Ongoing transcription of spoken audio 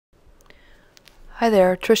Hi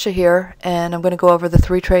there, Trisha here, and I'm going to go over the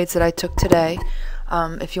 3 trades that I took today.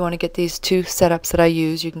 If you want to get these 2 setups that I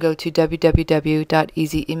use, you can go to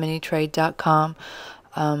www.easyemintrade.com.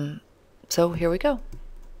 So here we go.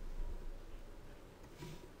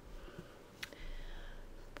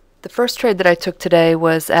 The first trade that I took today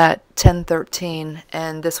was at 10:13,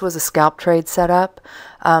 and this was a scalp trade setup.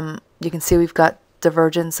 You can see we've got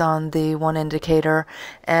divergence on the 1 indicator,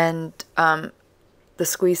 and the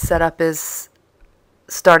squeeze setup is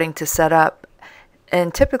starting to set up,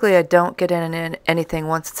 and typically I don't get in anything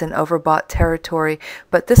once it's in overbought territory,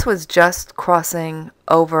 but this was just crossing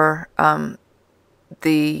over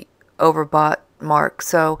the overbought mark,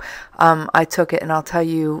 so I took it, and I'll tell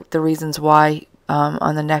you the reasons why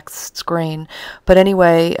on the next screen. But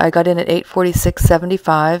anyway, I got in at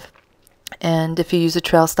 846.75, and if you use a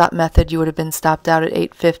trail stop method, you would have been stopped out at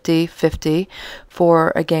 850.50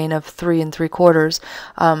 for a gain of 3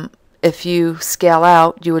 3/4. If you scale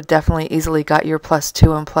out, you would definitely easily got your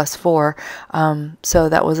 +2 and +4. So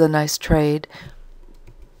that was a nice trade.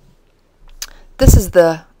 This is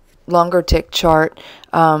the longer tick chart.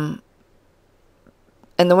 And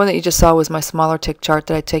the one that you just saw was my smaller tick chart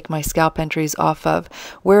that I take my scalp entries off of.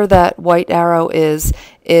 Where that white arrow is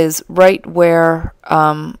right where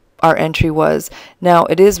our entry was. Now,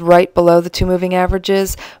 it is right below the 2 moving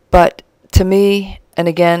averages, but to me, and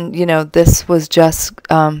again, you know, this was just,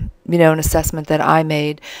 you know, an assessment that I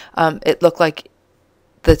made. It looked like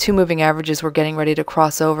the 2 moving averages were getting ready to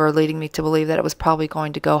cross over, leading me to believe that it was probably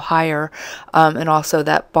going to go higher. And also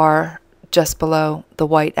that bar just below the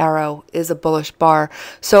white arrow is a bullish bar.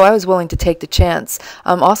 So I was willing to take the chance.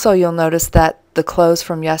 Also, you'll notice that the close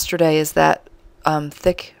from yesterday is that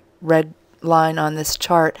thick red line on this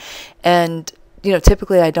chart. And, you know,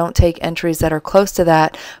 typically I don't take entries that are close to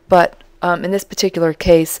that, but in this particular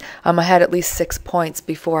case, I had at least 6 points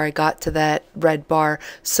before I got to that red bar.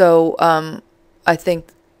 So I think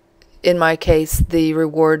in my case, the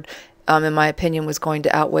reward, in my opinion, was going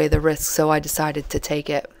to outweigh the risk, so I decided to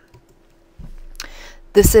take it.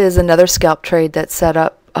 This is another scalp trade that's set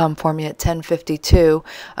up for me at 10:52.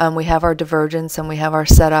 We have our divergence and we have our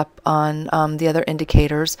setup on the other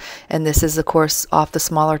indicators, and this is of course off the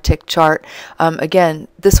smaller tick chart. Again,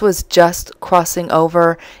 this was just crossing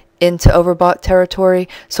over into overbought territory,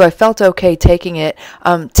 so I felt okay taking it.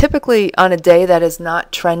 Typically on a day that is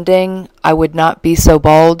not trending, I would not be so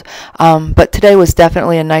bold, but today was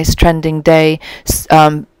definitely a nice trending day.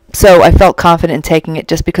 So I felt confident in taking it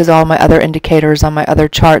just because all my other indicators on my other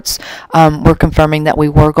charts were confirming that we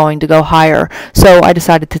were going to go higher. So I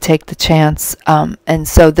decided to take the chance. And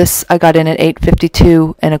so this I got in at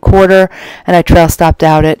 852 1/4, and I trail stopped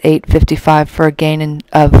out at 855 for a gain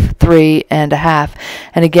of 3 1/2.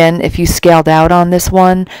 And again, if you scaled out on this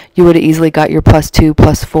one, you would have easily got your +2,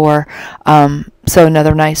 +4. So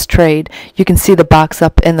another nice trade. You can see the box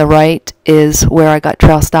up in the right is where I got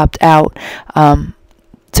trail stopped out.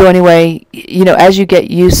 So anyway, you know, as you get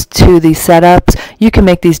used to these setups, you can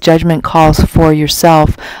make these judgment calls for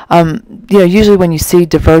yourself. You know, usually when you see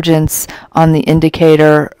divergence on the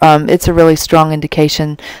indicator, it's a really strong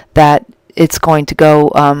indication that it's going to go,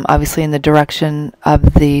 obviously, in the direction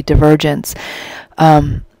of the divergence.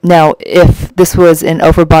 Now, if this was in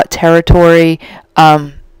overbought territory,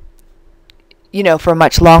 you know, for a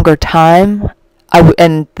much longer time,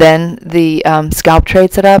 and then the scalp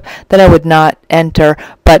trade set up, then I would not enter,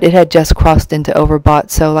 but it had just crossed into overbought.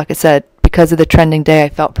 So like I said, because of the trending day, I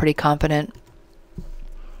felt pretty confident.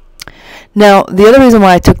 Now, the other reason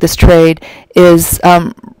why I took this trade is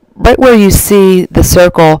right where you see the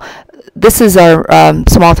circle. This is our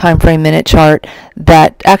small time frame minute chart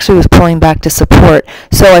that actually was pulling back to support.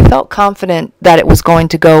 So I felt confident that it was going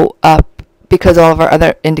to go up because all of our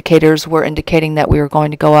other indicators were indicating that we were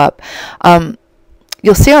going to go up.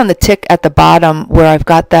 You'll see on the tick at the bottom where I've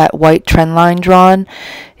got that white trend line drawn,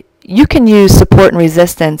 you can use support and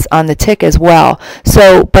resistance on the tick as well.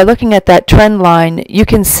 So by looking at that trend line, you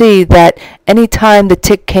can see that anytime the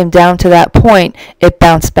tick came down to that point, it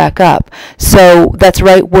bounced back up. So that's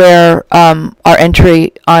right where our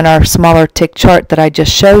entry on our smaller tick chart that I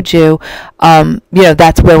just showed you, you know,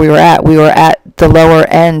 that's where we were at. We were at the lower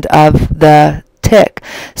end of the tick.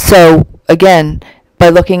 So again, by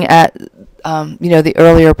looking at you know, the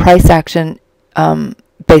earlier price action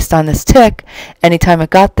based on this tick, anytime it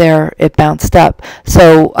got there, it bounced up.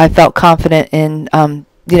 So I felt confident in,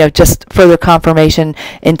 you know, just further confirmation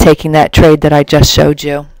in taking that trade that I just showed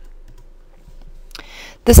you.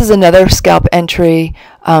 This is another scalp entry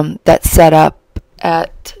that's set up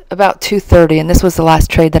at about 2:30, and this was the last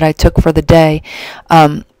trade that I took for the day.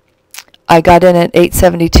 I got in at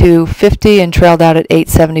 872.50 and trailed out at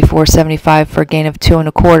 874.75 for a gain of 2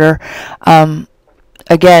 1/4.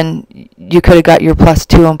 Again, you could have got your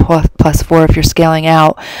 +2 and +4 if you're scaling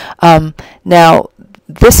out. Now,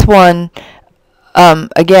 this one,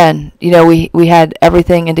 again, we had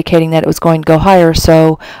everything indicating that it was going to go higher,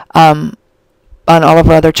 so on all of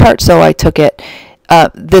our other charts, so I took it.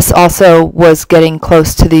 This also was getting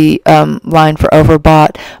close to the line for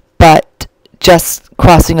overbought, but just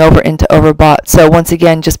crossing over into overbought. So once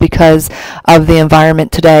again, just because of the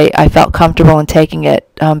environment today, I felt comfortable in taking it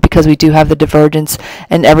because we do have the divergence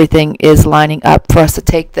and everything is lining up for us to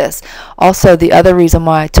take this. Also, the other reason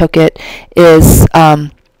why I took it is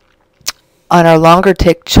on our longer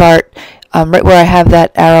tick chart, right where I have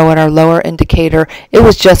that arrow at our lower indicator, it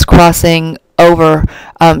was just crossing over,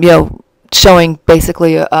 showing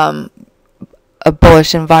basically a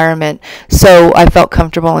bullish environment. So I felt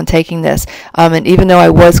comfortable in taking this. And even though I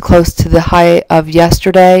was close to the high of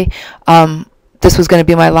yesterday, this was going to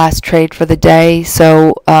be my last trade for the day.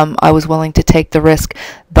 So I was willing to take the risk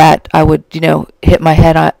that I would, hit my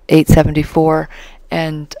head on 874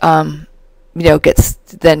 and,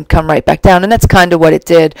 then come right back down. And that's kind of what it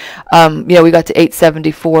did. We got to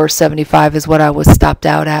 874.75 is what I was stopped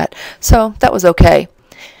out at. So that was okay.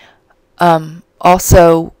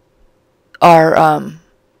 Also, our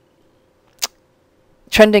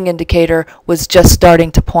trending indicator was just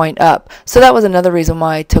starting to point up. So that was another reason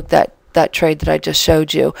why I took that trade that I just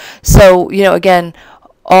showed you. So, again,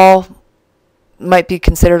 all might be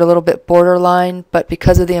considered a little bit borderline, but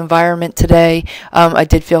because of the environment today, I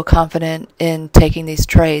did feel confident in taking these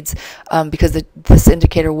trades because this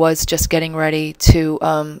indicator was just getting ready to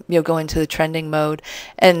go into the trending mode,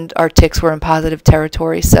 and our ticks were in positive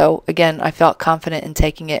territory. So again, I felt confident in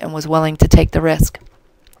taking it and was willing to take the risk.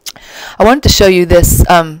 I wanted to show you this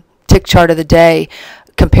tick chart of the day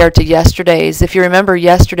compared to yesterday's. If you remember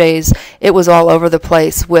yesterday's, it was all over the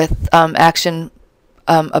place with action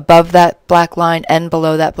above that black line and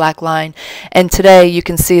below that black line, and today you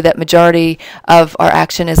can see that majority of our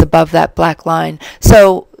action is above that black line.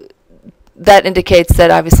 So that indicates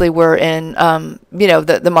that obviously we're in,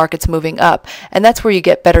 the market's moving up, and that's where you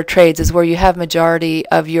get better trades, is where you have majority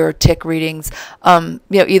of your tick readings,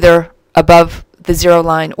 either above the zero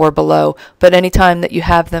line or below. But anytime that you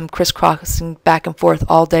have them crisscrossing back and forth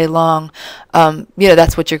all day long,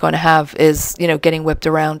 that's what you're going to have is, getting whipped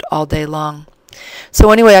around all day long. So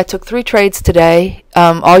anyway, I took 3 trades today,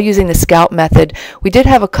 all using the scalp method. We did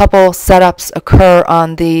have a couple setups occur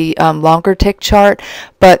on the longer tick chart,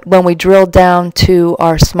 but when we drilled down to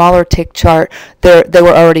our smaller tick chart, they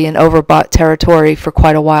were already in overbought territory for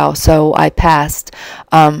quite a while, so I passed.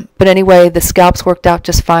 But anyway, the scalps worked out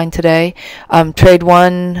just fine today. Trade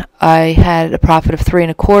 1, I had a profit of 3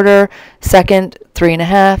 1/4, second 3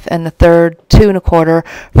 1/2, and the third 2 1/4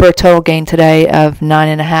 for a total gain today of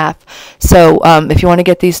 9 1/2. So if you want to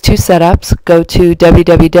get these 2 setups, go to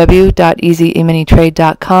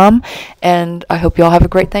www.easyemintrade.com, and I hope you all have a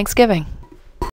great Thanksgiving.